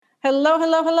Hello,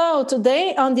 hello, hello.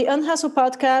 Today on the Unhustle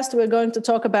podcast, we're going to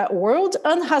talk about World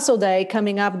Unhustle Day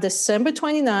coming up December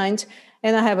 29th.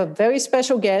 And I have a very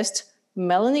special guest,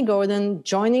 Melani Gordon,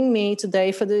 joining me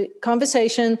today for the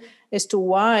conversation as to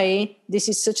why this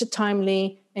is such a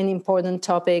timely and important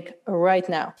topic right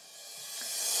now.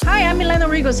 Hi, I'm Milena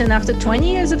Rigos, and after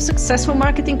 20 years of successful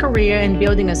marketing career and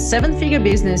building a 7-figure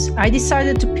business, I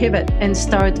decided to pivot and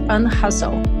start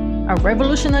Unhustle, a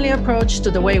revolutionary approach to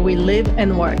the way we live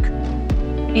and work.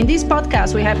 In this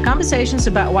podcast, we have conversations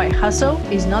about why hustle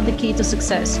is not the key to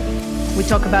success. We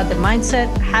talk about the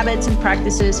mindset, habits, and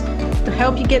practices to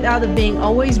help you get out of being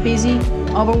always busy,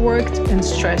 overworked, and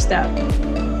stressed out.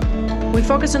 We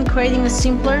focus on creating a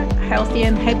simpler, healthier,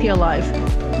 and happier life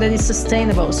that is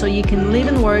sustainable so you can live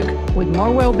and work with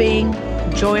more well-being,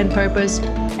 joy, and purpose,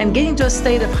 and get into a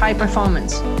state of high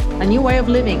performance, a new way of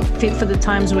living fit for the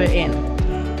times we're in.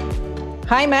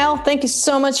 Hi, Mel. Thank you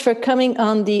so much for coming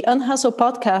on the Unhustle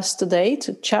podcast today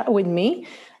to chat with me.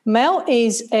 Mel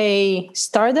is a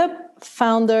startup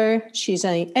founder. She's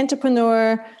an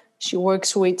entrepreneur. She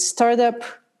works with startup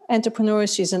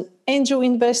entrepreneurs. She's an angel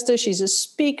investor. She's a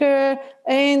speaker,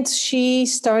 and she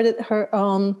started her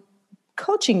own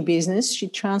coaching business. She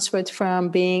transferred from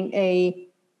being a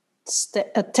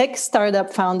tech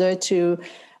startup founder to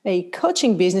a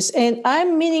coaching business. And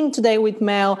I'm meeting today with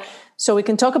Mel so we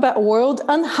can talk about World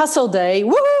Unhustle Day.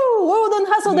 Woohoo! World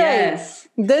Unhustle Day. Yes.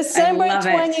 December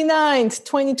 29th,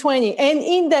 2020. And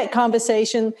in that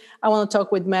conversation, I want to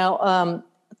talk with Mel,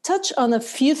 touch on a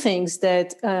few things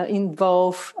that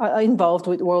involved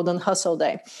with World Unhustle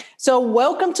Day. So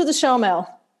welcome to the show,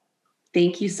 Mel.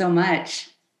 Thank you so much.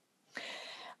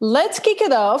 Let's kick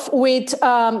it off with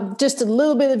just a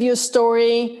little bit of your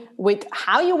story with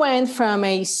how you went from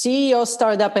a CEO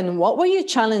startup and what were your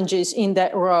challenges in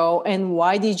that role and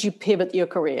why did you pivot your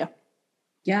career?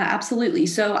 Yeah, absolutely.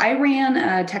 So I ran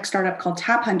a tech startup called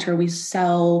Tap Hunter. We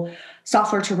sell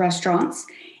software to restaurants,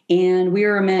 and we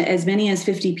were as many as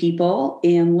 50 people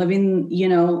and living,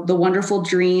 the wonderful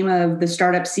dream of the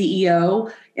startup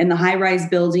CEO in the high-rise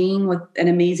building with an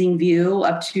amazing view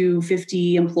up to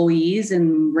 50 employees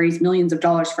and raised millions of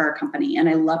dollars for our company. And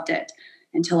I loved it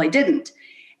until I didn't.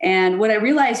 And what I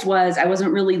realized was I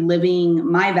wasn't really living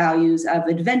my values of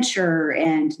adventure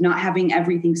and not having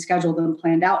everything scheduled and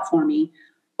planned out for me.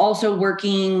 Also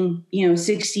working,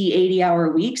 60,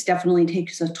 80-hour weeks definitely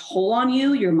takes a toll on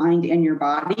you, your mind and your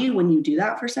body when you do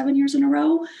that for 7 years in a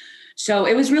row. So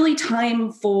it was really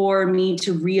time for me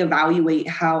to reevaluate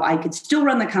how I could still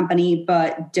run the company,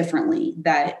 but differently,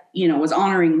 that, was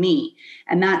honoring me.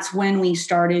 And that's when we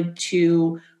started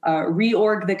to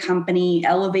reorg the company,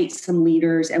 elevate some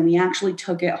leaders, and we actually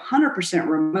took it 100%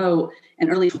 remote in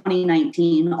early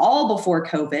 2019, all before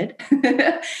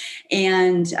COVID.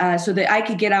 And so that I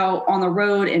could get out on the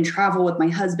road and travel with my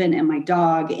husband and my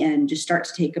dog and just start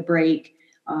to take a break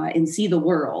and see the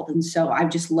world. And so I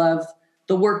just love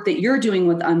the work that you're doing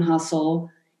with Unhustle.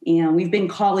 And we've been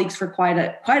colleagues for quite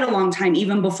a long time,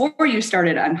 even before you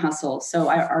started Unhustle. So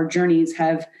our journeys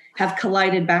have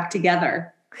collided back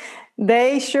together.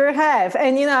 They sure have.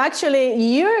 And, actually,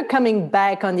 you're coming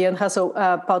back on the Unhustle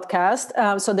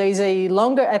podcast. So there is a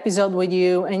longer episode with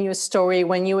you and your story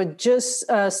when you were just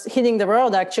hitting the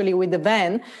road, actually, with the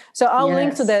van. So I'll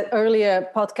link to that earlier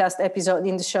podcast episode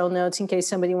in the show notes in case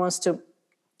somebody wants to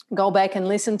go back and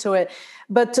listen to it.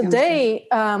 But today,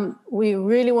 we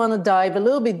really want to dive a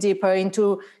little bit deeper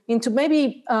into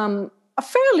maybe a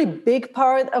fairly big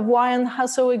part of why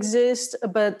Unhustle exists,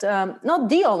 but not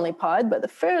the only part, but a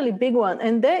fairly big one.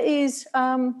 And that is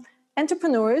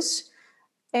entrepreneurs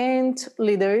and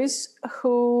leaders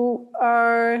who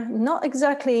are not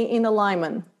exactly in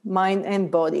alignment, mind and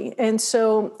body. And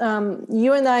so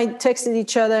you and I texted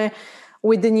each other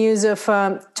with the news of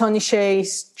Tony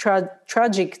Hsieh's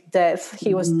tragic death.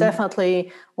 He was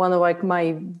definitely one of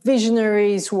my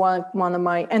visionaries, one of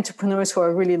my entrepreneurs who I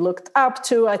really looked up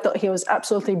to. I thought he was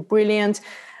absolutely brilliant.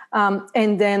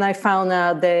 And then I found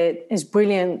out that as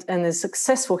brilliant and as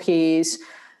successful he is,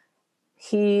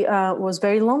 he was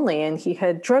very lonely and he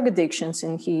had drug addictions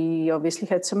and he obviously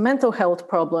had some mental health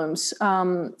problems.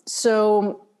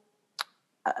 So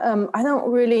I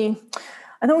don't really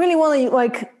want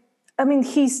to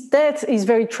his death is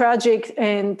very tragic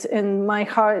and my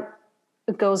heart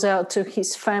goes out to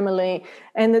his family.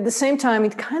 And at the same time,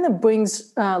 it kind of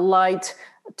brings light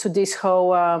to this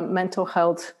whole mental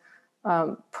health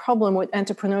problem with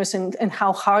entrepreneurs and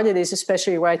how hard it is,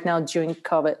 especially right now during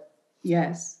COVID.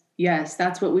 Yes,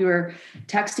 that's what we were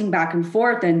texting back and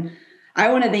forth. And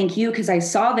I want to thank you because I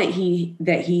saw that he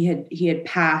had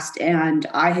passed, and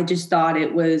I had just thought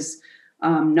it was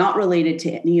not related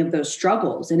to any of those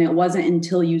struggles. And it wasn't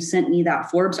until you sent me that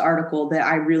Forbes article that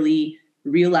I really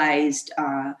realized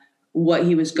what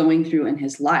he was going through in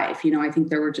his life. You know, I think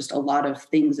there were just a lot of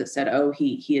things that said, oh,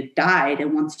 he had died.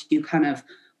 And once you kind of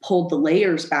pulled the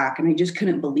layers back, and I just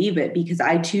couldn't believe it, because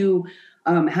I too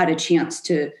had a chance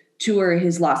to tour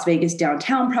his Las Vegas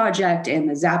downtown project and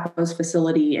the Zappos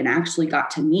facility, and actually got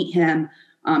to meet him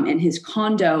in his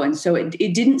condo. And so it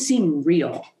didn't seem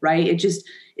real, right?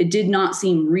 It did not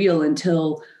seem real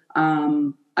until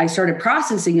I started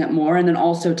processing it more, and then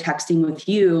also texting with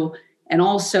you, and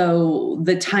also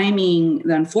the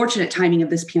unfortunate timing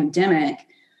of this pandemic,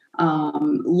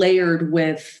 layered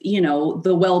with, you know,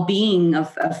 the well-being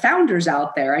of founders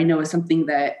out there. I know is something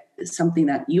that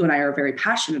you and I are very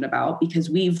passionate about, because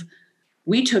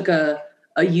we took a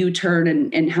U-turn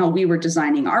in how we were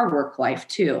designing our work life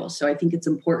too. So I think it's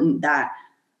important that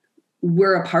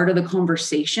we're a part of the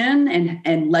conversation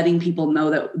and letting people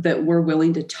know that we're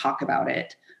willing to talk about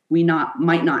it. We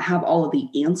might not have all of the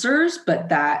answers, but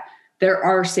that there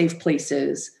are safe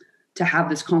places to have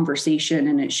this conversation,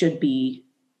 and it should be,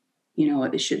 you know,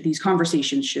 these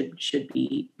conversations should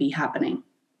be happening.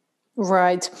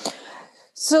 Right.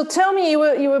 So tell me, you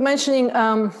were mentioning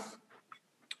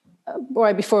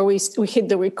right before we hit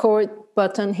the record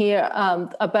button here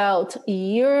about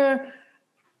your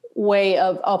way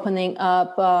of opening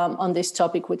up on this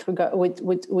topic with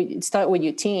start with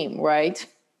your team, right?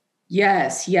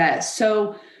 Yes.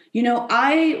 So, you know,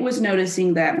 I was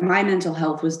noticing that my mental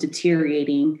health was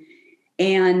deteriorating,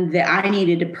 and that I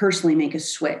needed to personally make a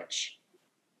switch.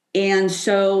 And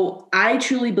so I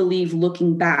truly believe,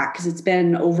 looking back, because it's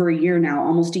been over a year now,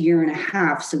 almost a year and a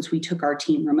half since we took our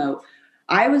team remote,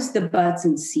 I was the butts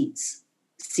and seats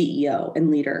CEO and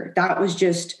leader. That was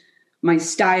just my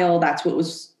style. That's what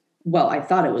was, well, I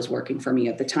thought it was working for me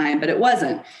at the time, but it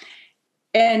wasn't.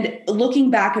 And looking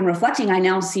back and reflecting, I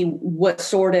now see what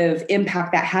sort of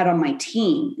impact that had on my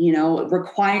team, you know,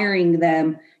 requiring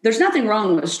them. There's nothing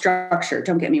wrong with structure,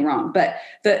 don't get me wrong, but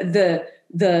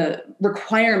the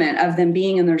requirement of them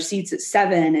being in their seats at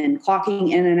 7 and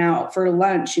clocking in and out for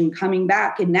lunch and coming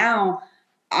back. And now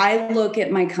I look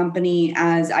at my company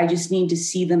as, I just need to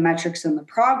see the metrics and the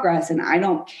progress, and I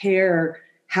don't care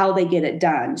how they get it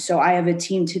done. So I have a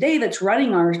team today that's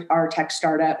running our tech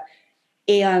startup.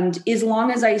 And as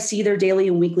long as I see their daily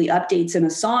and weekly updates in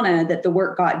Asana that the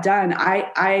work got done,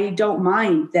 I don't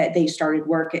mind that they started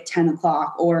work at 10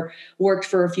 o'clock or worked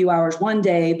for a few hours one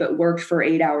day, but worked for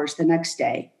 8 hours the next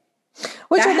day.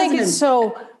 Which I think is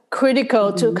so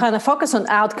critical to kind of focus on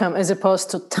outcome as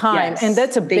opposed to time. Yes, and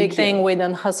that's a big thing with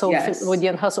Unhustle, with the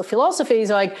Unhustle philosophy, is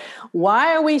like,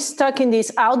 why are we stuck in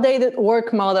this outdated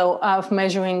work model of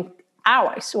measuring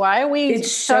hours? Why are we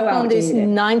stuck on this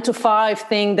 9 to 5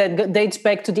 thing that dates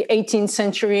back to the 18th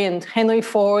century and Henry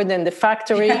Ford and the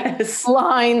factory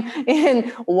line? And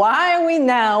why are we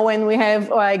now, when we have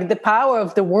like the power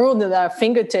of the world at our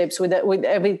fingertips with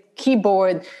every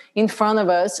keyboard in front of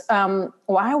us,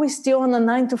 why are we still on the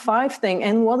 9 to 5 thing?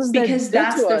 And what does that do to us? Because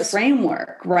that's the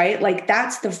framework, right? Like,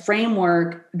 that's the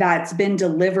framework that's been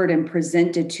delivered and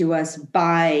presented to us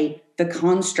by the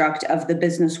construct of the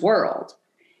business world.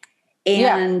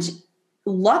 And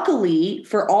luckily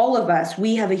for all of us,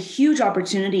 we have a huge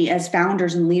opportunity as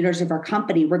founders and leaders of our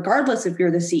company, regardless if you're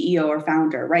the CEO or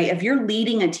founder, right? If you're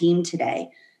leading a team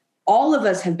today, all of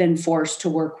us have been forced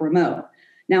to work remote.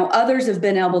 Now, others have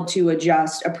been able to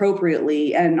adjust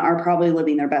appropriately and are probably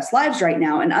living their best lives right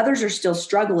now. And others are still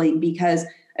struggling, because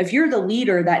if you're the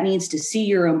leader that needs to see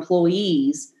your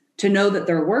employees to know that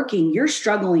they're working, you're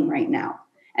struggling right now.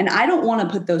 And I don't want to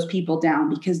put those people down,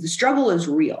 because the struggle is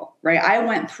real, right? I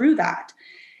went through that.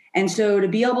 And so to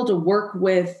be able to work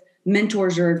with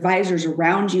mentors or advisors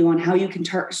around you on how you can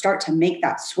start to make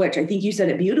that switch. I think you said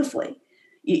it beautifully.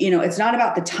 You know, it's not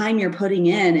about the time you're putting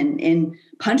in and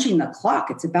punching the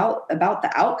clock. It's about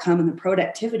the outcome and the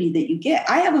productivity that you get.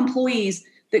 I have employees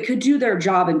that could do their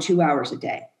job in 2 hours a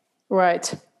day.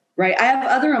 Right. I have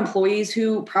other employees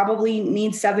who probably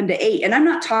need 7 to 8. And I'm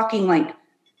not talking like,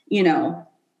 you know,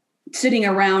 sitting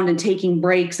around and taking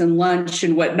breaks and lunch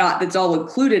and whatnot. That's all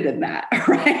included in that,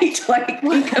 right? Like,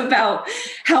 think about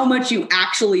how much you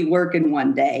actually work in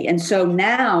one day. And so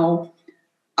now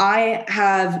I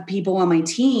have people on my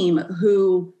team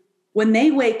who, when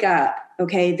they wake up,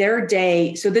 okay, their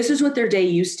day, so this is what their day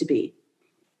used to be.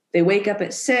 They wake up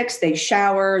at 6, they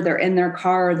shower, they're in their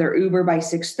car, they're Uber by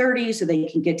 6:30 so they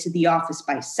can get to the office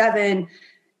by 7.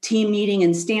 Team meeting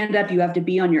and stand up, you have to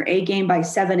be on your A game by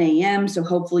 7 a.m. So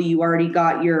hopefully you already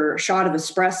got your shot of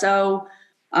espresso,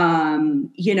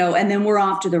 you know, and then we're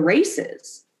off to the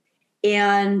races.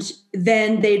 And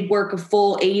then they'd work a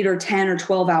full 8 or 10 or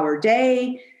 12-hour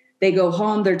day. They go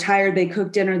home, they're tired, they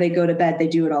cook dinner, they go to bed, they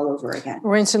do it all over again.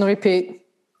 Rinse and repeat.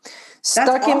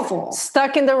 That's awful.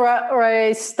 Stuck in the rat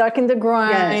race, stuck in the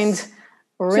grind.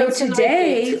 Yes. So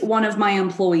today, one of my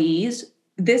employees,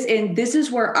 this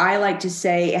is where I like to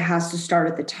say it has to start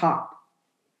at the top.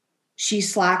 She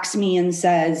slacks me and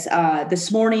says,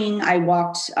 this morning I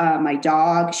walked my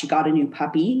dog. She got a new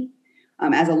puppy,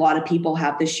 as a lot of people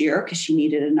have this year because she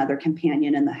needed another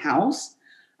companion in the house.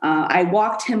 I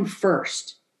walked him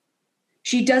first.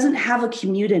 She doesn't have a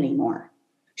commute anymore.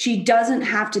 She doesn't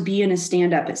have to be in a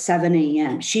stand-up at 7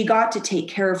 a.m. She got to take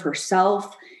care of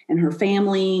herself and her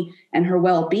family and her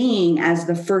well-being as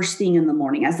the first thing in the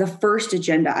morning, as the first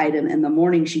agenda item in the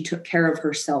morning. She took care of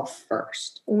herself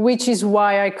first. Which is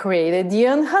why I created the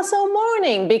Unhustle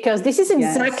Morning, because this is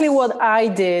exactly what I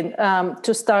did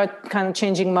to start kind of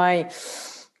changing my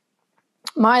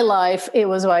life. It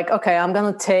was like, okay, I'm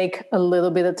going to take a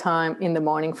little bit of time in the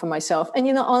morning for myself. And,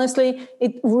 honestly,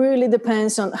 it really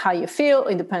depends on how you feel.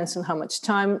 It depends on how much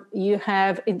time you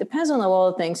have. It depends on a lot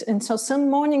of things. And so some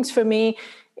mornings for me,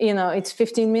 it's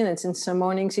 15 minutes, and some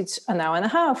mornings it's an hour and a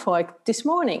half, like this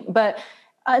morning. But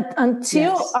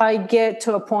until I get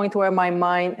to a point where my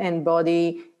mind and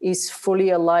body is fully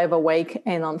alive, awake,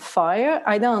 and on fire,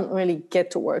 I don't really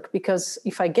get to work, because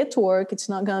if I get to work, it's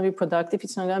not going to be productive.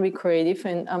 It's not going to be creative.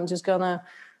 And I'm just going to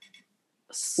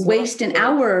waste an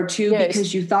hour or two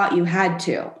because you thought you had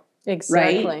to.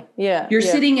 Exactly. Right? Yeah. You're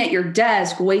sitting at your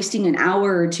desk wasting an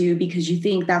hour or two because you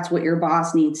think that's what your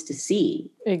boss needs to see.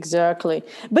 Exactly.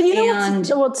 But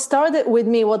what started with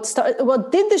me, what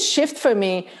did the shift for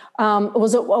me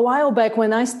was a while back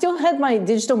when I still had my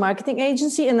digital marketing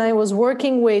agency, and I was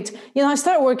working with, I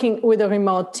started working with a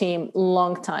remote team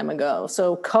long time ago.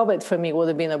 So COVID for me would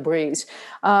have been a breeze.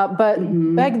 But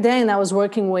back then I was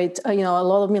working with, a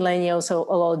lot of millennials, a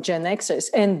lot of Gen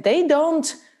Xers, and they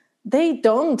don't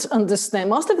understand.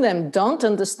 Most of them don't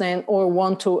understand or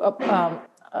want to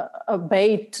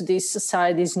obey to these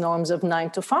society's norms of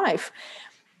 9 to 5.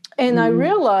 And I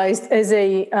realized, as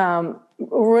a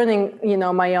running,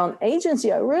 my own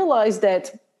agency, I realized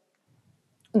that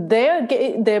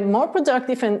they're more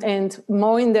productive and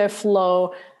more in their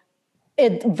flow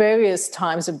at various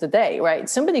times of the day, right?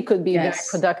 Somebody could be very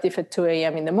productive at 2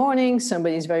 a.m. in the morning.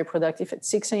 Somebody is very productive at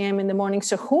 6 a.m. in the morning.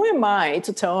 So who am I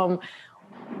to tell them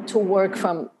to work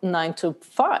from 9 to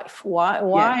 5? Why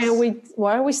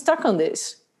are we stuck on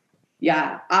this?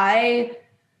 Yeah, I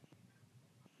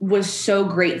was so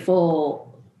grateful,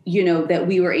 that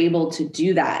we were able to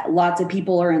do that. Lots of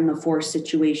people are in the forced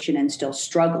situation and still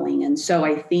struggling. And so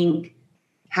I think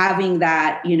having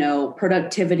that,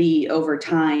 productivity over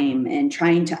time and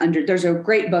trying to there's a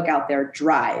great book out there,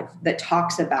 Drive, that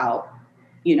talks about,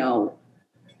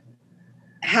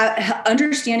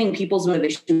 understanding people's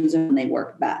motivations when they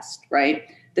work best, right?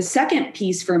 The second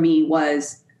piece for me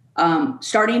was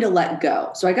starting to let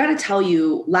go. So I got to tell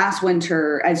you, last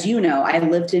winter, as you know, I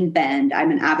lived in Bend.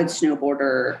 I'm an avid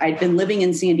snowboarder. I'd been living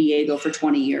in San Diego for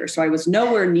 20 years. So I was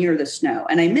nowhere near the snow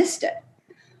and I missed it.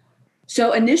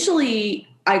 So initially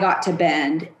I got to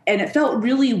Bend, and it felt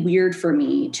really weird for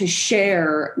me to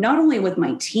share not only with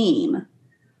my team,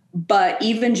 but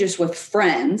even just with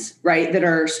friends, right, that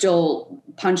are still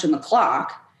punching the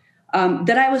clock,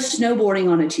 that I was snowboarding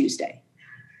on a Tuesday.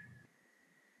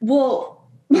 Well,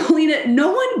 Melina,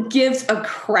 no one gives a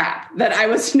crap that I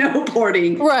was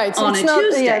snowboarding on a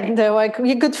Tuesday. Yeah, they're like,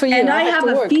 you're good for you. And I have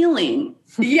a feeling,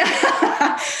 and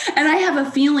I have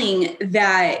a feeling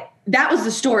that was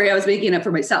the story I was making up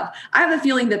for myself. I have a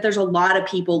feeling that there's a lot of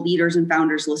people, leaders and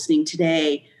founders listening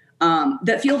today,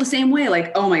 that feel the same way.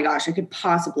 Like, oh my gosh, I could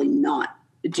possibly not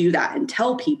do that and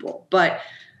tell people. But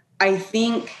I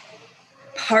think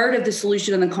part of the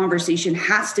solution in the conversation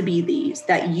has to be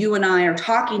that you and I are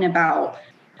talking about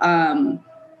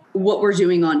what we're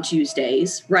doing on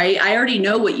Tuesdays, right? I already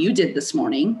know what you did this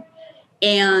morning.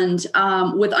 And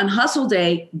with Unhustle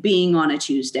Day being on a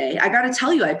Tuesday, I got to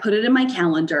tell you, I put it in my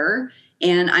calendar,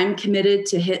 and I'm committed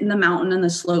to hitting the mountain and the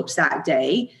slopes that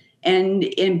day, and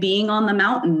being on the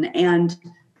mountain and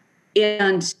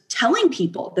telling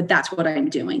people that that's what I'm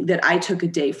doing, that I took a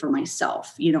day for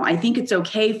myself. I think it's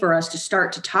okay for us to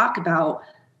start to talk about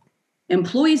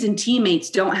employees and teammates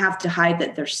don't have to hide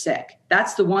that they're sick.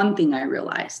 That's the one thing I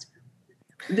realized.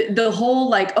 The whole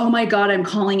like, oh my God, I'm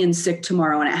calling in sick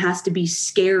tomorrow and it has to be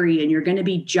scary and you're going to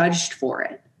be judged for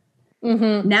it.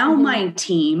 Now my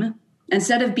team,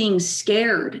 instead of being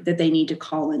scared that they need to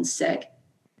call in sick,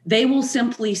 they will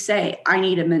simply say, I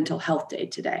need a mental health day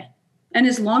today. And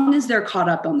as long as they're caught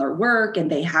up on their work and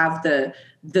they have the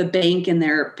bank in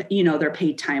their, their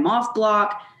paid time off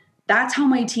block, that's how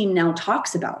my team now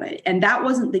talks about it. And that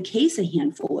wasn't the case a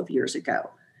handful of years ago.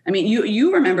 I mean,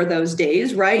 you remember those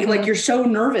days, right? Like you're so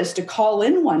nervous to call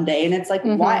in one day and it's like,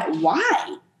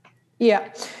 why?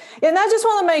 Yeah. And I just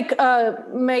want to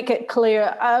make it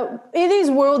clear. It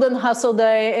is World Unhustle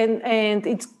Day, and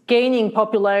it's gaining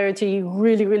popularity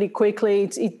really, really quickly.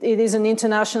 It is an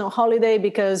international holiday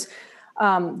because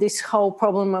this whole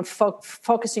problem of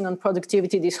focusing on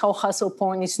productivity, this whole hustle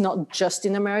porn is not just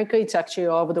in America. It's actually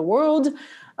all over the world,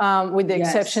 with the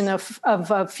exception of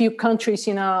a few countries,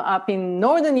 up in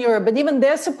Northern Europe. But even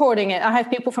they're supporting it. I have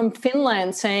people from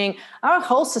Finland saying our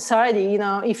whole society,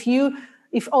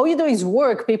 if all you do is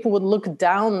work, people would look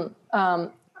down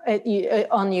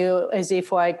on you as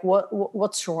if like,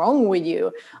 what's wrong with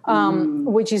you?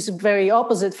 Which is very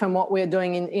opposite from what we're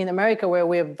doing in America, where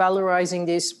we're valorizing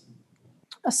this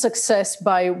success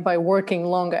by working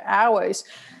longer hours.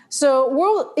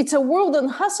 So it's a World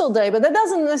Unhustle Day, but that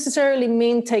doesn't necessarily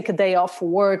mean take a day off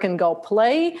work and go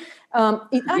play.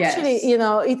 It actually,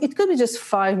 it could be just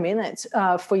 5 minutes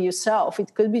for yourself.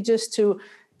 It could be just to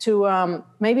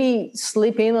maybe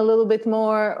sleep in a little bit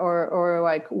more, or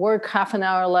like work half an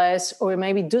hour less, or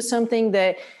maybe do something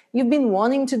that you've been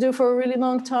wanting to do for a really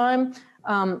long time,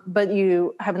 but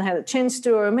you haven't had a chance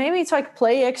to, or maybe it's like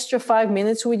play extra 5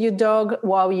 minutes with your dog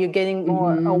while you're getting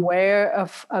more aware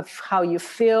of how you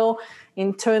feel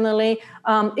internally.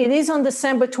 It is on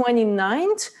December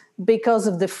 29th because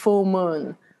of the full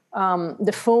moon.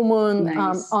 The full moon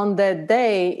on that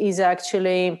day is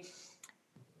actually...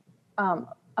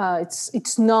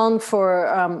 it's known for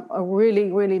a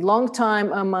really, really long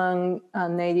time among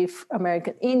Native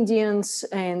American Indians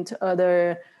and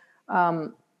other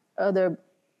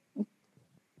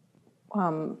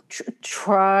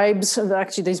tribes.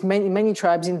 Actually, there's many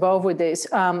tribes involved with this.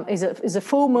 Is a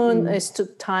full moon is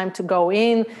time to go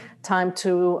in, time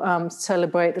to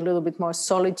celebrate a little bit more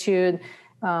solitude.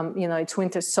 It's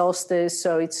winter solstice,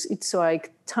 so it's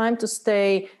like time to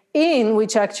stay in,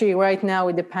 which actually right now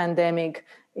with the pandemic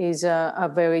is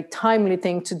a very timely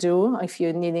thing to do. If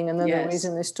you're needing another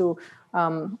reason as to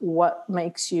what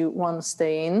makes you want to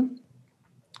stay in.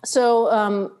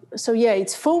 So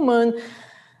it's full moon.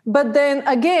 But then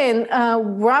again,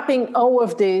 wrapping all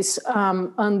of this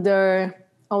under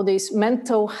all these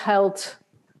mental health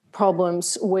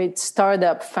problems with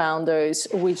startup founders,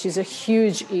 which is a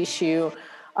huge issue.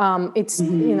 It's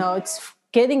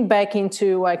getting back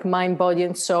into like mind, body,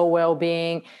 and soul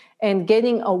well-being, and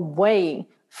getting away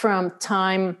from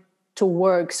time to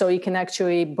work so you can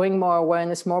actually bring more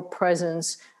awareness, more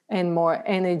presence, and more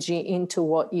energy into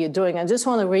what you're doing. I just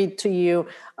want to read to you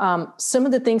some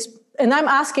of the things, and I'm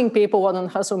asking people what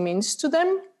Unhustle means to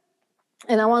them.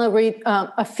 And I want to read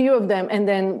a few of them, and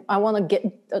then I want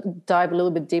to dive a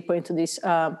little bit deeper into these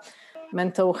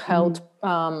mental health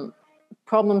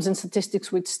problems and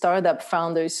statistics with startup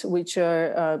founders, which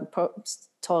are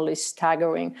totally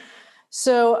staggering.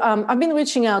 So I've been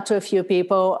reaching out to a few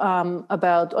people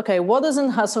about, okay, what does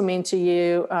Unhustle mean to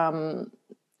you,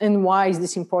 and why is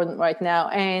this important right now?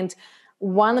 And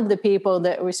one of the people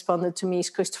that responded to me is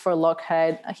Christopher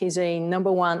Lochhead. He's a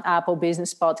 #1 Apple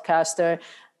business podcaster.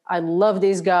 I love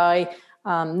this guy.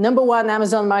 #1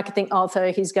 Amazon marketing author.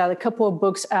 He's got a couple of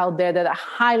books out there that I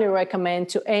highly recommend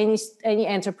to any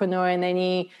entrepreneur and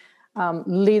any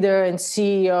leader and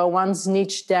CEO. One's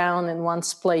niche down and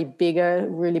one's play bigger,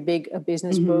 really big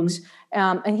business books.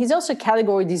 And he's also a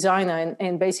category designer.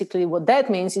 And basically what that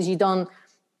means is you don't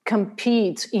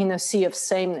compete in a sea of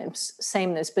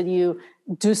sameness, but you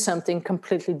do something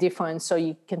completely different so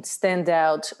you can stand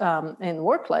out and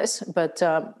work less, but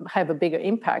have a bigger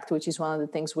impact, which is one of the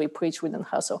things we preach with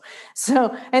Unhustle.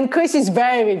 So, and Chris is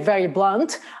very, very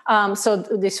blunt. So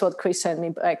this is what Chris sent me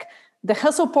back. The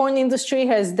hustle porn industry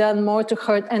has done more to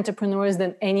hurt entrepreneurs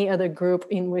than any other group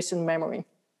in recent memory.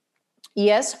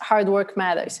 Yes, hard work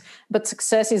matters, but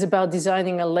success is about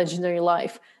designing a legendary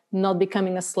life, not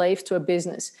becoming a slave to a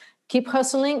business. Keep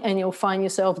hustling and you'll find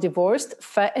yourself divorced,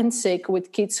 fat and sick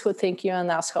with kids who think you're an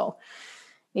asshole.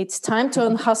 It's time to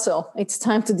unhustle. It's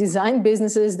time to design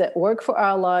businesses that work for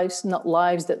our lives, not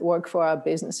lives that work for our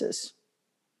businesses.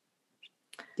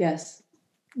 Yes.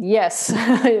 Yes.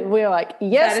 We're like,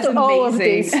 yes to all of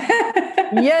these.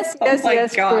 Yes,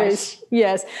 yes, Chris.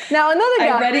 Yes. Now another guy.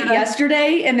 I read it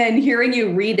yesterday, and then hearing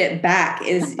you read it back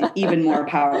is even more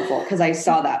powerful because I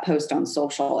saw that post on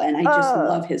social, and I just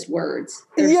love his words.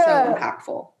 They're so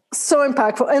impactful. So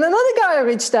impactful. And another guy I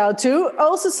reached out to,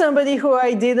 also somebody who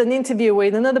I did an interview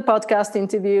with, another podcast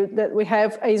interview that we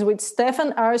have, is with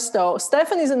Stefan Aristo.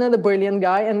 Stefan is another brilliant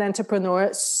guy, an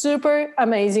entrepreneur, super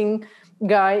amazing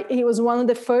guy. He was one of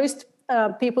the first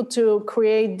people to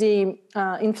create the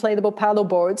inflatable paddle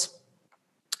boards.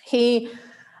 He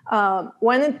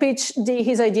went and pitched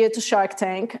his idea to Shark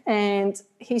Tank, and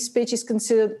his pitch is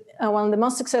considered one of the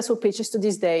most successful pitches to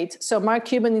this date. So Mark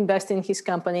Cuban invested in his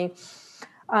company.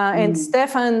 And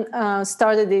Stefan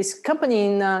started this company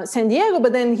in San Diego,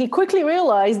 but then he quickly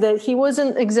realized that he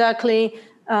wasn't exactly,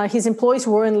 his employees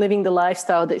weren't living the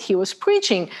lifestyle that he was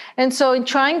preaching. And so in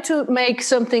trying to make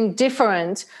something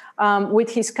different with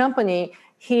his company,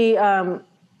 he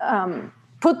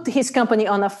put his company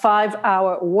on a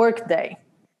 5-hour workday.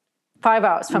 5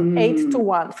 hours, from 8 to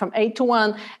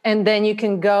 1, and then you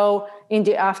can go in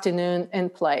the afternoon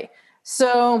and play.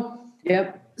 So,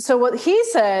 So what he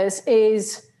says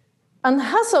is,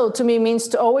 unhustle to me means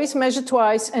to always measure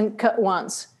twice and cut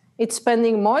once. It's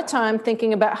spending more time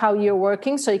thinking about how you're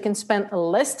working so you can spend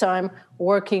less time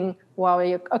working while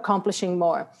you're accomplishing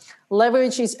more.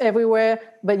 Leverage is everywhere,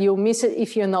 but you'll miss it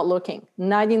if you're not looking.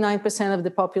 99% of the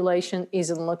population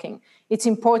isn't looking. It's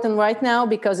important right now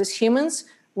because as humans,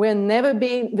 we've never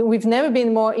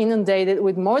been more inundated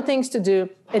with more things to do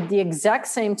at the exact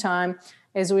same time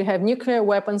as we have nuclear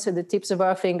weapons at the tips of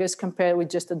our fingers compared with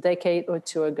just a decade or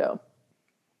two ago.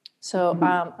 So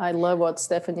I love what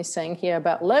Stephanie is saying here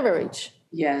about leverage.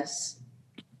 Yes.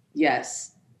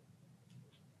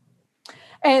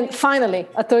 And finally,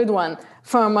 a third one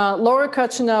from Laura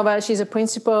Kochanova. She's a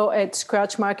principal at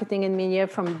Scratch Marketing and Media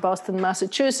from Boston,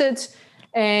 Massachusetts.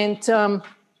 And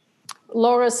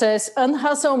Laura says,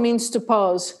 unhustle means to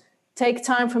pause, take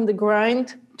time from the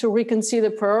grind to reconsider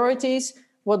priorities,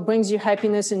 what brings you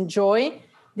happiness and joy.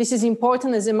 This is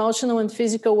important as emotional and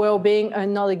physical well-being are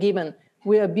not a given.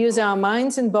 We abuse our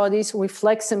minds and bodies, we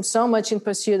flex them so much in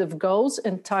pursuit of goals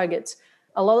and targets.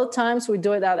 A lot of times we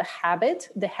do it out of habit,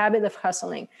 the habit of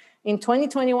hustling. In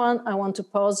 2021, I want to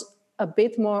pause a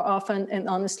bit more often and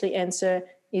honestly answer,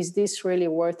 is this really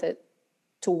worth it?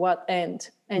 To what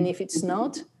end? And if it's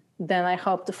not, then I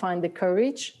hope to find the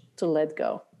courage to let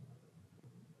go.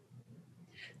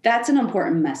 That's an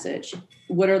important message.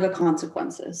 What are the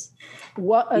consequences?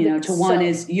 What are one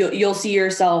is you'll see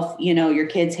yourself, your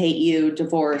kids hate you,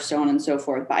 divorce, so on and so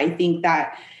forth. But I think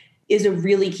that is a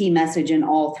really key message in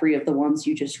all three of the ones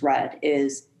you just read,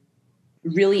 is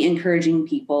really encouraging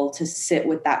people to sit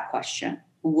with that question.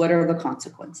 What are the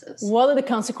consequences? What are the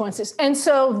consequences? And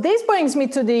so this brings me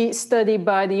to the study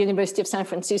by the University of San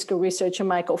Francisco researcher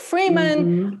Michael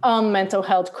Freeman on mental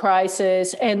health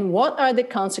crisis and what are the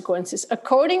consequences.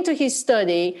 According to his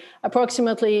study,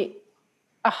 approximately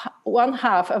one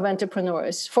half of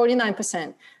entrepreneurs,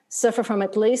 49%, suffer from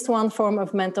at least one form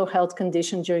of mental health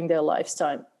condition during their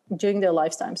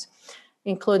lifetimes,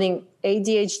 including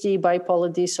ADHD,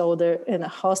 bipolar disorder, and a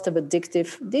host of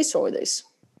addictive disorders.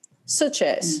 Such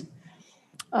as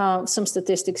some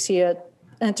statistics here,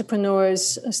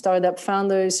 entrepreneurs, startup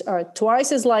founders are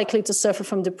twice as likely to suffer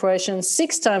from depression,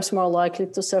 6 times more likely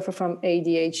to suffer from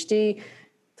ADHD,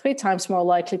 3 times more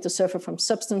likely to suffer from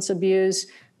substance abuse,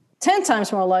 10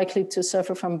 times more likely to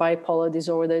suffer from bipolar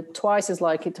disorder, twice as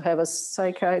likely to have a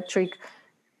psychiatric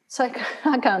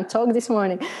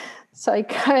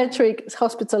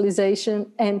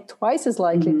hospitalization, and twice as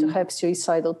likely to have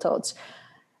suicidal thoughts.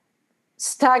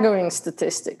 Staggering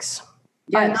statistics.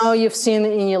 Yes. I know you've seen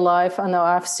it in your life. I know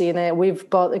I've seen it. We've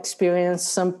both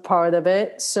experienced some part of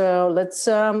it. So let's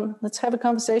have a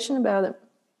conversation about it.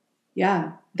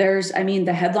 Yeah.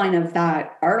 The headline of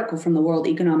that article from the World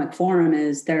Economic Forum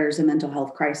is there's a mental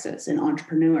health crisis in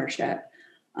entrepreneurship.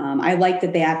 I like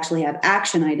that they actually have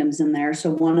action items in there.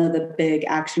 So one of the big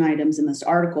action items in this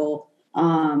article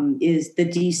is the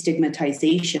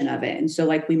destigmatization of it. And so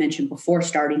like we mentioned before,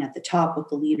 starting at the top with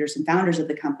the leaders and founders of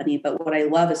the company. But what I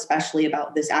love especially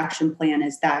about this action plan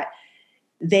is that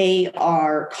they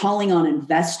are calling on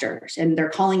investors, and they're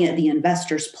calling it the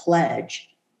investors pledge,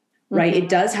 right? It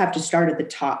does have to start at the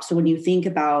top. So when you think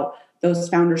about those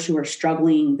founders who are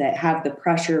struggling, that have the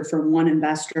pressure from one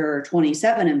investor or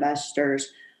 27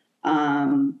 investors,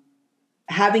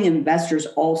 having investors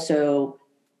also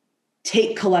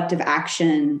take collective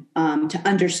action to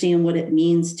understand what it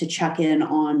means to check in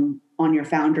on your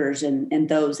founders and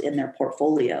those in their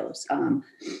portfolios.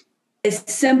 As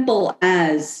simple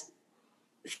as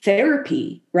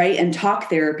therapy, right? And talk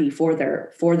therapy for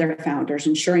their founders,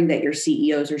 ensuring that your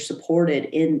CEOs are supported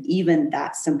in even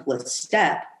that simplest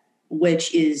step,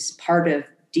 which is part of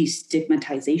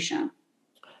destigmatization.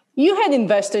 You had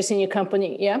investors in your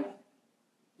company, yeah?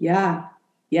 Yeah.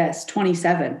 Yes,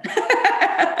 27.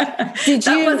 Did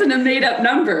That wasn't a made up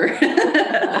number.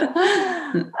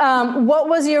 What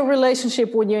was your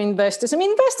relationship with your investors? I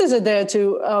mean, investors are there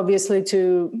to obviously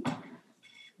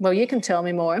well, you can tell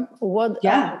me more. What?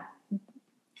 Yeah.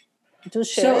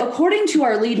 So according to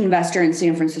our lead investor in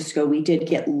San Francisco, we did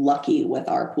get lucky with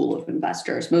our pool of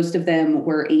investors. Most of them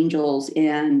were angels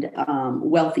and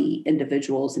wealthy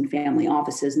individuals and family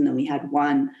offices. And then we had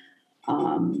one,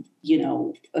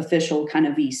 official kind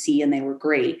of VC, and they were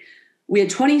great. We had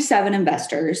 27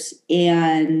 investors,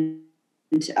 and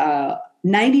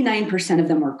 99% of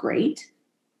them were great.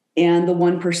 And the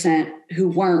 1% who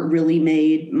weren't really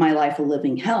made my life a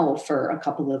living hell for a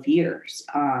couple of years.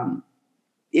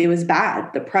 It was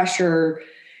bad. The pressure,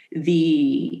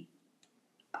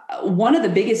 one of the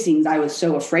biggest things I was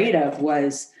so afraid of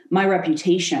was my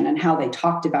reputation and how they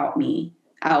talked about me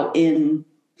out in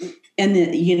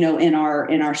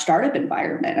our startup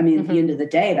environment. I mean, at the end of the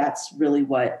day, that's really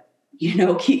what,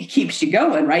 keeps you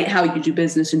going, right? How you do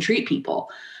business and treat people.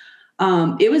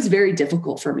 It was very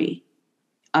difficult for me.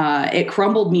 It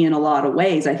crumbled me in a lot of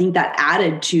ways. I think that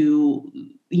added to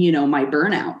my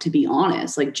burnout, to be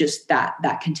honest, like just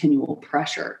that continual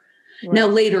pressure. Right. Now,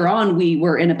 later on, we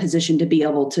were in a position to be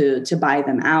able to buy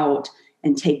them out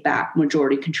and take back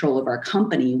majority control of our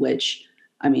company, which,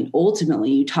 I mean,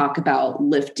 ultimately you talk about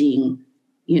lifting,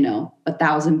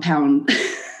 1,000-pound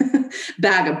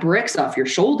bag of bricks off your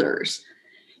shoulders.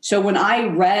 So when I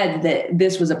read that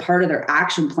this was a part of their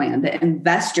action plan, that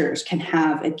investors can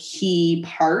have a key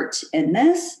part in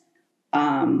this,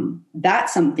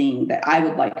 that's something that I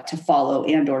would like to follow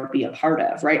and or be a part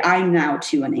of, right? I'm now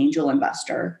too an angel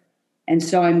investor. And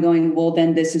so I'm going, well,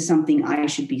 then this is something I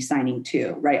should be signing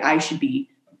to, right? I should be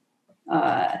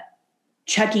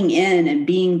checking in and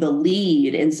being the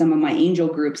lead in some of my angel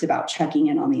groups about checking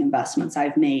in on the investments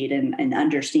I've made and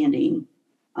understanding,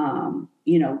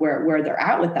 where they're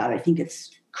at with that. I think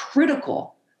it's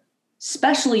critical,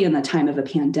 especially in the time of a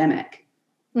pandemic.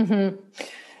 Mm-hmm.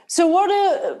 So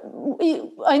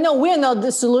I know we're not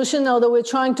the solution, although we're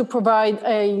trying to provide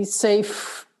a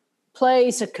safe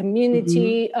place, a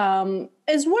community,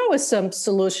 as well as some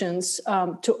solutions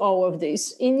to all of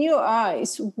this. In your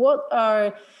eyes, what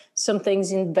are some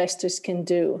things investors can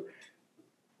do?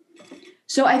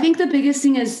 So I think the biggest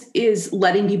thing is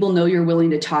letting people know you're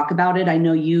willing to talk about it. I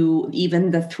know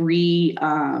even the 3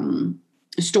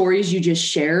 stories you just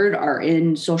shared are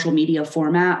in social media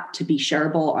format to be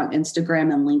shareable on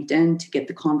Instagram and LinkedIn to get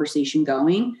the conversation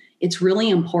going. It's really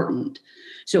important.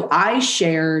 So I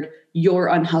shared your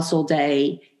Unhustle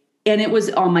day, and it was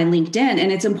on my LinkedIn.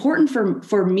 And it's important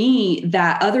for me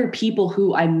that other people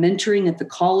who I'm mentoring at the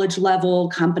college level,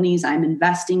 companies I'm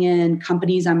investing in,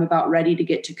 companies I'm about ready to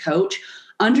get to coach,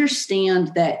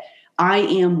 understand that I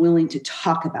am willing to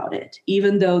talk about it.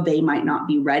 Even though they might not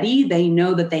be ready, they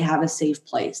know that they have a safe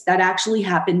place. That actually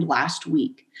happened last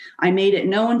week. I made it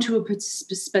known to a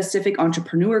specific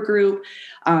entrepreneur group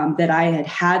that I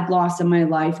had loss in my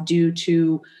life due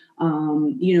to,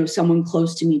 someone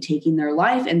close to me taking their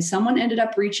life. And someone ended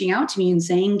up reaching out to me and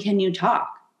saying, can you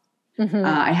talk? Mm-hmm.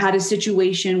 I had a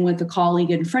situation with a colleague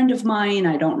and friend of mine.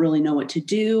 I don't really know what to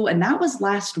do. And that was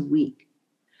last week.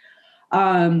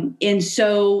 And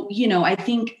so, I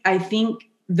think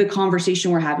the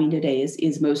conversation we're having today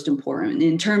is most important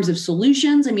in terms of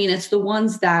solutions. I mean, it's the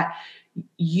ones that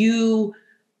you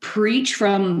preach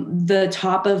from the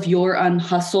top of your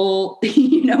Unhustle,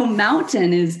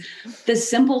 mountain, is the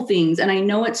simple things. And I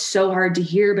know it's so hard to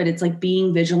hear, but it's like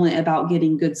being vigilant about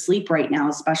getting good sleep right now,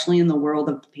 especially in the world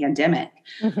of the pandemic.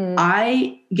 Mm-hmm.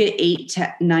 I get 8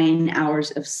 to 9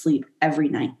 hours of sleep every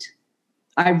night.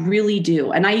 I really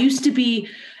do. And I used to be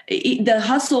the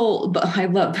hustle, but I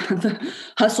love the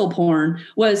hustle porn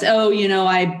was,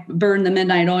 I burned the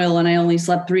midnight oil and I only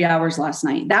slept 3 hours last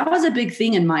night. That was a big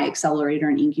thing in my accelerator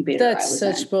and incubator. That's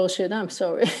such bullshit. I'm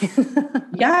sorry.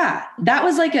 Yeah. That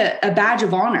was like a badge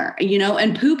of honor,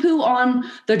 and poo-poo on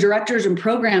the directors and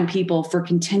program people for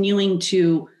continuing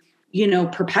to,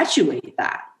 perpetuate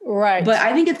that. Right. But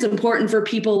I think it's important for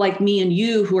people like me and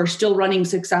you who are still running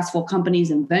successful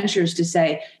companies and ventures to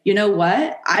say, you know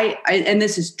what, I and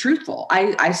this is truthful.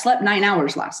 I slept 9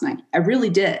 hours last night. I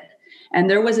really did. And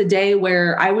there was a day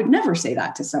where I would never say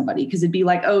that to somebody because it'd be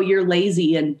like, oh, you're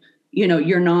lazy. And,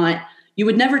 you're not, you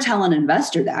would never tell an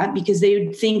investor that because they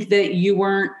would think that you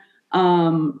weren't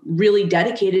really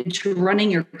dedicated to running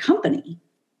your company.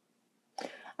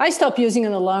 I stopped using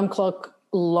an alarm clock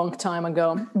a long time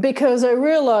ago because I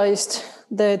realized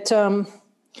that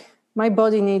my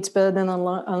body needs better than an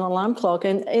alarm clock.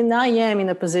 And I am in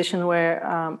a position where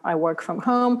I work from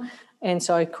home. And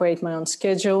so I create my own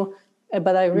schedule.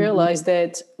 but I realized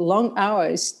that long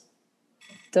hours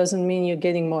doesn't mean you're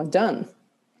getting more done.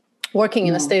 Working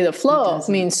in a state of flow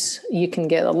means you can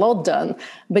get a lot done,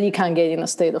 but you can't get in a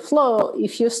state of flow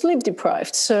if you're sleep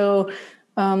deprived. So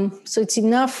it's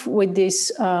enough with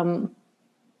this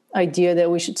idea that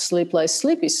we should sleep less.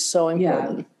 Sleep is so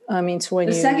important. Yeah. I mean, it's when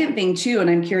the second thing too, and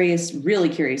I'm really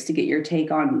curious to get your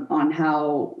take on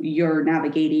how you're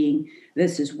navigating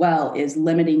this as well, is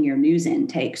limiting your news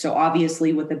intake. So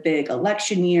obviously with a big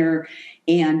election year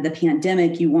and the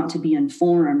pandemic, you want to be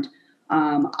informed.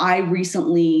 I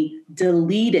recently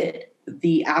deleted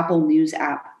the Apple News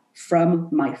app from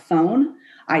my phone.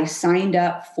 I signed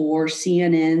up for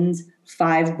CNN's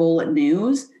 5-bullet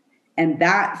news. And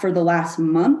that for the last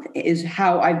month is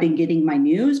how I've been getting my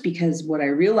news, because what I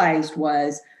realized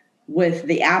was with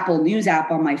the Apple News app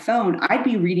on my phone, I'd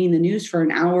be reading the news for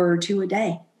an hour or two a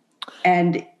day.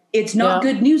 And it's not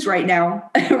good news right now,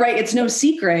 right? It's no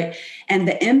secret. And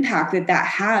the impact that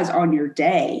has on your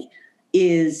day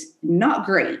is not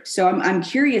great. So I'm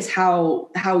curious how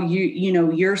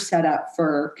you're set up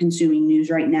for consuming news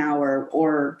right now,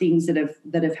 or things that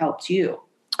have helped you.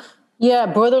 Yeah,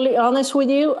 brutally honest with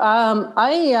you,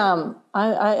 I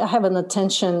have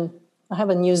I have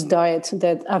a news diet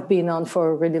that I've been on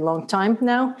for a really long time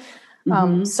now.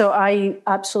 So I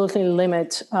absolutely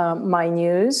limit my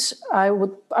news.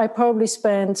 I probably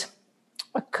spend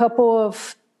a couple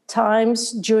of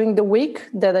times during the week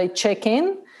that I check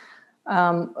in,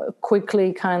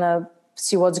 quickly kind of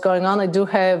see what's going on. I do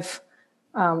have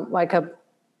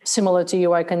similar to you,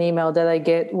 like an email that I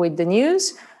get with the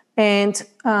news. And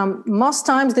most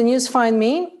times the news find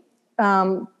me,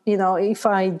 if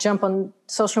I jump on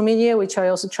social media, which I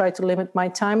also try to limit my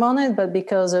time on it, but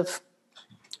because of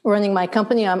running my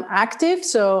company, I'm active.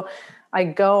 So I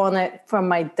go on it from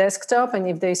my desktop, and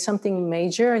if there's something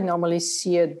major, I normally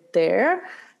see it there.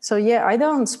 So yeah, I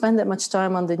don't spend that much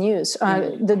time on the news.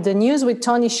 The news with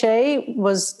Tony Hsieh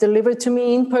was delivered to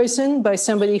me in person by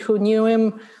somebody who knew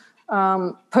him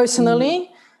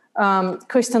personally.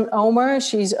 Kristen Omer,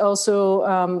 she's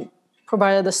also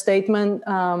provided a statement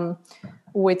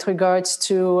with regards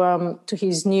to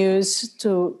his news,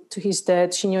 to his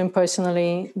dad. She knew him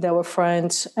personally. They were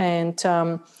friends. And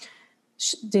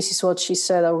this is what she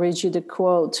said. I'll read you the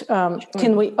quote.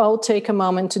 Can we all take a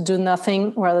moment to do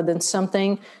nothing rather than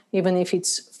something, even if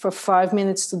it's for 5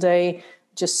 minutes today?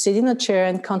 Just sit in a chair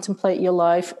and contemplate your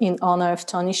life in honor of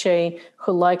Tony Hsieh,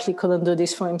 who likely couldn't do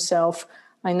this for himself.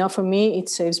 I know for me, it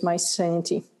saves my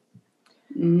sanity.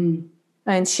 And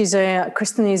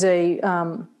Kristen is a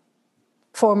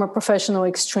former professional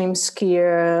extreme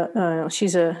skier.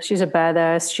 She's a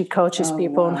badass. She coaches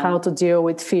people on how to deal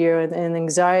with fear and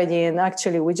anxiety. And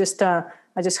actually, I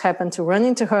just happened to run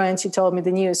into her, and she told me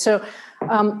the news. So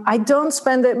I don't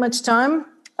spend that much time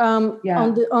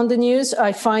on the news.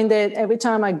 I find that every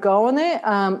time I go on it,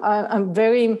 I'm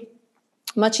very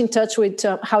much in touch with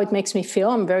how it makes me feel.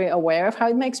 I'm very aware of how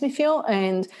it makes me feel,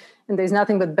 and there's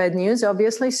nothing but bad news,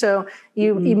 obviously. So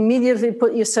you immediately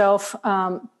put yourself,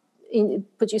 you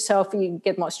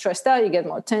get more stressed out, you get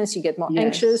more tense, you get more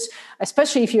anxious,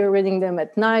 especially if you're reading them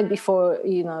at night before,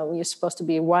 you're supposed to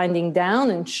be winding down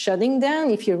and shutting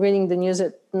down. If you're reading the news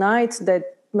at night,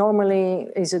 that normally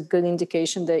is a good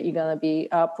indication that you're going to be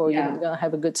up or you're going to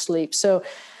have a good sleep. So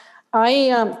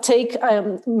I take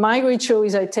my ritual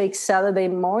is I take Saturday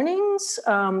mornings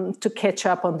to catch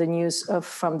up on the news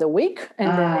from the week, and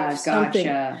then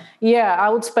gotcha. I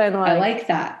would spend I like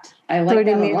that. I like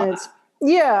 30 that a minutes. lot.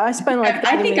 Yeah, I spend I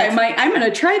think minutes. I'm going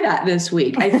to try that this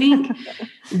week. I think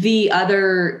the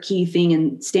other key thing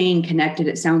in staying connected,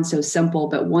 it sounds so simple,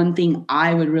 but one thing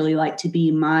I would really like to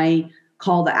be my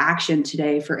call to action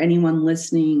today for anyone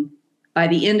listening by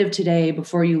the end of today,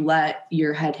 before you let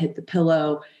your head hit the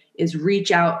pillow, is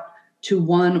reach out to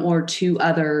one or two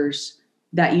others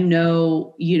that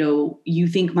you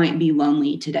think might be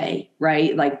lonely today,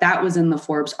 right? Like that was in the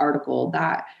Forbes article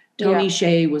that Tony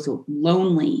Hsieh was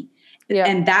lonely. Yeah.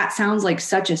 And that sounds like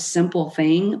such a simple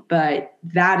thing, but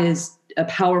that is a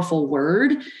powerful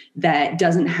word that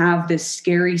doesn't have this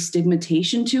scary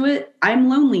stigmatization to it. I'm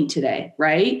lonely today,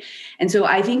 right? And so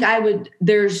I think I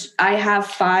have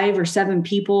 5 or 7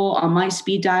 people on my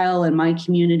speed dial in my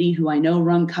community who I know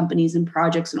run companies and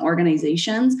projects and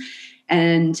organizations.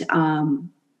 And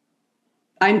I'm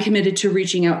committed to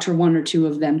reaching out to 1 or 2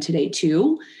 of them today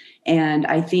too. And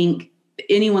I think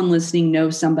anyone listening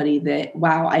knows somebody that,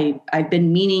 wow, I've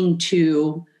been meaning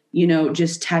to,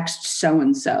 just text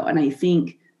so-and-so. And I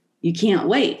think you can't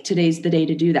wait. Today's the day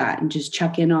to do that and just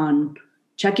check in on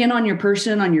your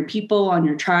person, on your people, on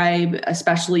your tribe,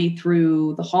 especially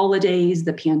through the holidays.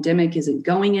 The pandemic isn't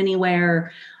going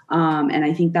anywhere. And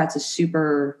I think that's a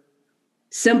super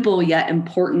simple yet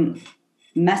important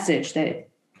message that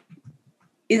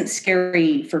isn't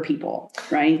scary for people,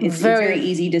 right? It's very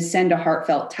easy to send a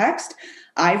heartfelt text.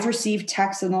 I've received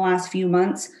texts in the last few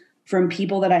months from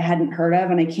people that I hadn't heard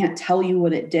of, and I can't tell you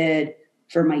what it did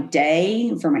for my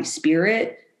day, for my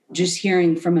spirit, just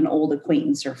hearing from an old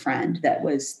acquaintance or friend that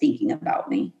was thinking about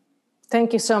me.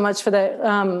 Thank you so much for that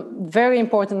very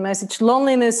important message.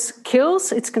 Loneliness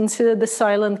kills. It's considered the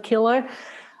silent killer.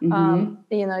 It's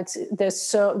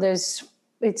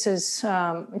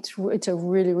a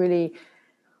really, really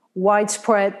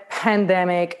widespread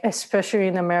pandemic, especially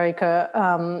in America.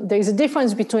 There's a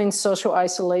difference between social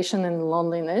isolation and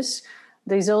loneliness.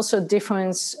 There's also a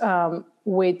difference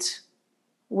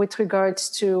with regards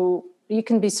to you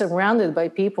can be surrounded by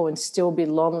people and still be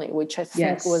lonely, which I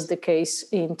think was the case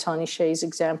in Tony Hsieh's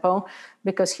example,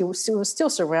 because he was still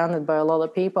surrounded by a lot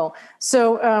of people.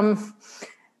 So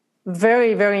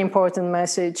very, very important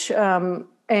message. And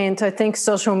I think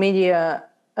social media,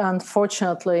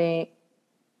 unfortunately,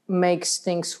 makes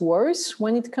things worse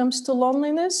when it comes to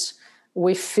loneliness.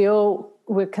 We feel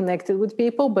we're connected with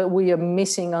people, but we are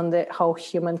missing on the whole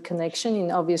human connection.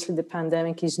 And obviously the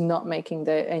pandemic is not making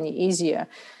that any easier.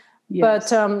 Yes.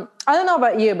 But I don't know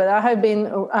about you, but I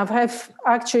have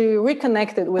actually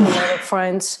reconnected with a lot of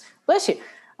friends. Bless you.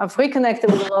 I've reconnected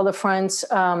with a lot of friends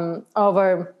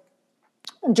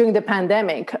during the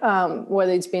pandemic,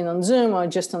 whether it's been on Zoom or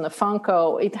just on a phone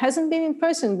call. It hasn't been in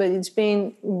person, but it's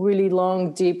been really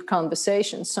long, deep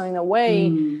conversations. So in a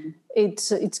way,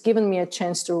 it's given me a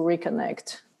chance to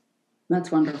reconnect. That's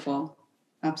wonderful.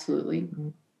 Absolutely.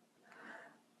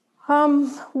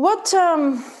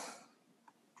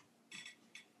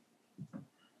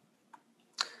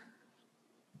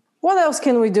 What else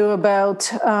can we do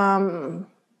about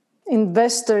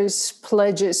investors'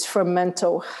 pledges for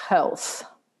mental health?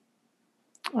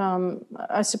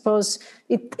 I suppose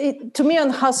to me,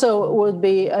 Unhustle would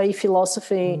be a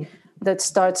philosophy that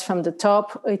starts from the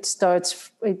top. It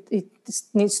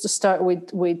needs to start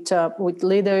with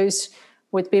leaders,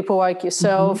 with people like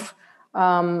yourself.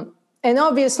 And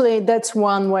obviously, that's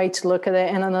one way to look at it.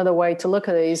 And another way to look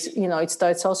at it is, it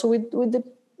starts also with the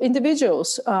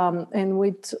individuals and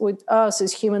with us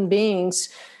as human beings,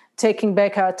 taking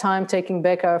back our time, taking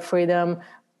back our freedom,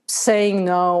 saying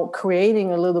no,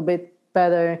 creating a little bit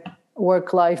better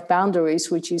work-life boundaries,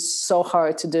 which is so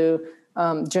hard to do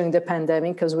during the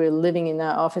pandemic because we're living in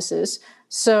our offices.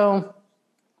 So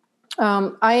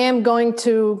I am going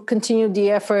to continue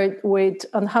the effort with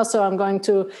Unhustle. I'm going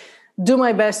to do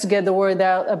my best to get the word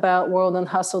out about World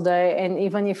Unhustle Day. And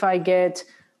even if I get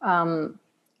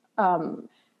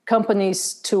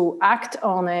companies to act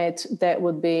on it, that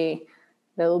will be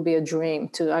a dream,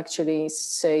 to actually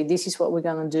say, this is what we're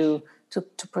going to do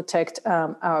to protect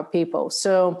our people.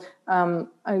 So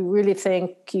I really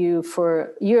thank you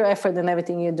for your effort and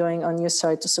everything you're doing on your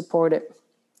side to support it.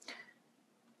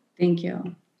 Thank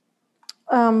you.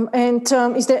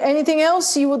 Is there anything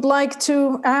else you would like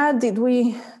to add? Did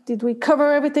we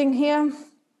cover everything here?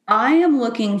 I am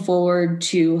looking forward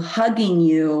to hugging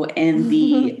you in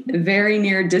the very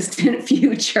near distant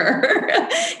future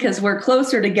because we're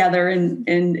closer together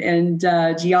in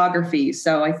geography.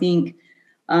 So I think,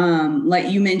 like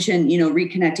you mentioned,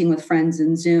 reconnecting with friends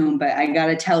in Zoom, but I got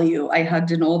to tell you, I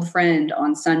hugged an old friend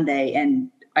on Sunday and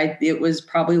it was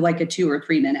probably like a 2 or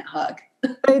 3 minute hug.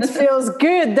 It feels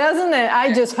good, doesn't it?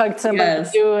 I just hugged somebody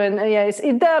too. And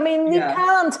you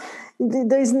can't,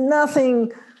 there's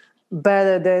nothing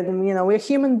better than, we're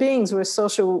human beings, we're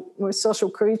social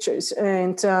creatures,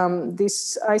 and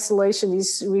this isolation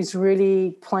is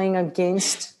really playing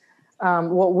against how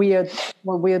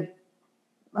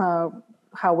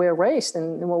we're raised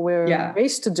and what we're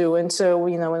raised to do. And so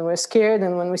when we're scared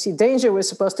and when we see danger, we're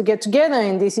supposed to get together,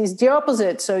 and this is the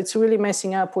opposite. So it's really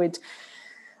messing up with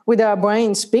our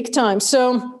brains big time.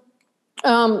 So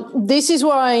this is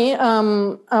why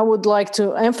I would like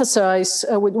to emphasize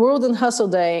with World Unhustle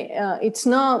Day, it's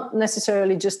not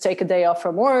necessarily just take a day off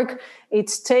from work.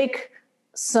 It's take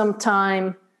some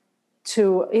time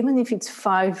to, even if it's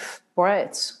 5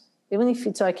 breaths, even if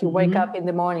it's like you wake up in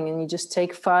the morning and you just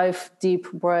take 5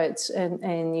 deep breaths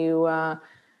and you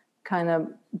kind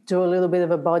of do a little bit of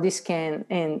a body scan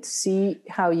and see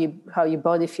how your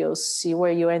body feels, see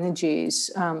where your energy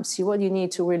is, see what you need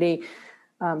to really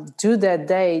do that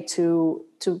day to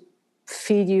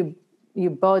feed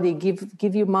your body,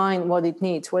 give your mind what it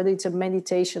needs, whether it's a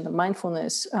meditation, a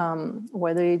mindfulness,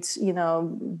 whether it's,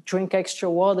 drink extra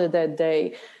water that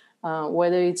day,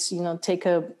 whether it's, take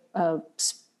a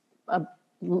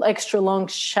extra long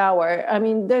shower. I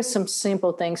mean, there's some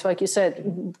simple things. Like you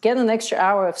said, get an extra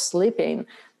hour of sleeping.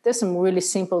 There's some really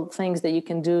simple things that you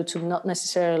can do to not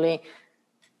necessarily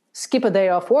skip a day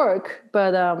off work.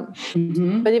 But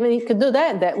even if you could do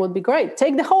that, that would be great.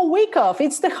 Take the whole week off.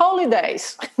 It's the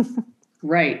holidays.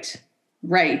 Right.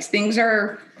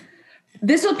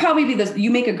 This will probably be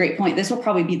you make a great point. This will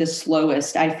probably be the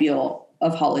slowest, I feel,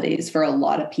 of holidays for a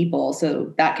lot of people.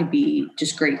 So that could be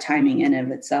just great timing in and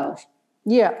of itself.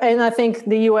 Yeah. And I think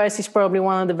the US is probably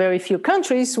one of the very few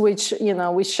countries which,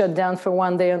 we shut down for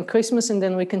one day on Christmas and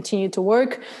then we continue to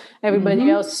work.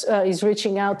 Everybody else is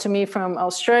reaching out to me from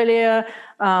Australia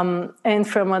and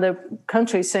from other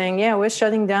countries saying, yeah, we're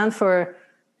shutting down for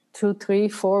 2, 3,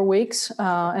 4 weeks.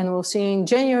 And we'll see you in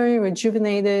January,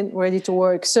 rejuvenated, ready to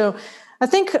work. So I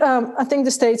think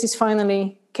the States is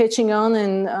finally catching on,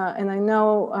 and I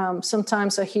know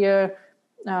sometimes I hear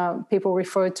people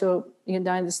refer to the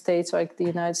United States like the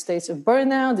United States of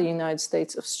burnout, the United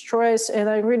States of stress, and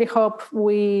I really hope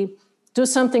we do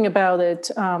something about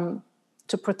it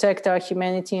to protect our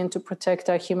humanity and to protect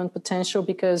our human potential,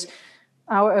 because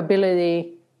our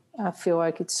ability, I feel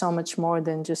like it's so much more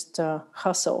than just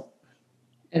hustle.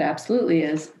 It absolutely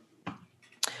is.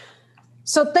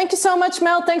 So thank you so much,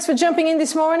 Mel. Thanks for jumping in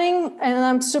this morning. And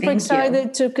I'm super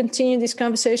excited to continue this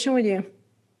conversation with you.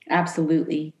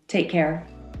 Absolutely. Take care.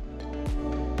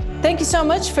 Thank you so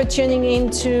much for tuning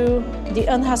in to the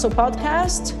Unhustle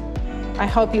podcast. I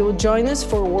hope you will join us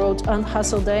for World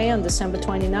Unhustle Day on December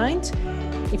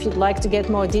 29th. If you'd like to get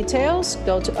more details,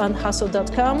 go to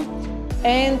unhustle.com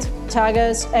and tag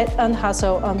us at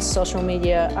Unhustle on social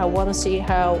media. I want to see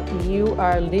how you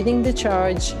are leading the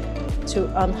charge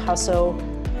to unhustle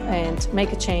and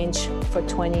make a change for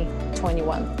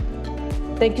 2021.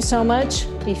 Thank you so much.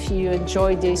 If you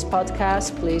enjoyed this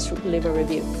podcast, please leave a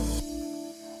review.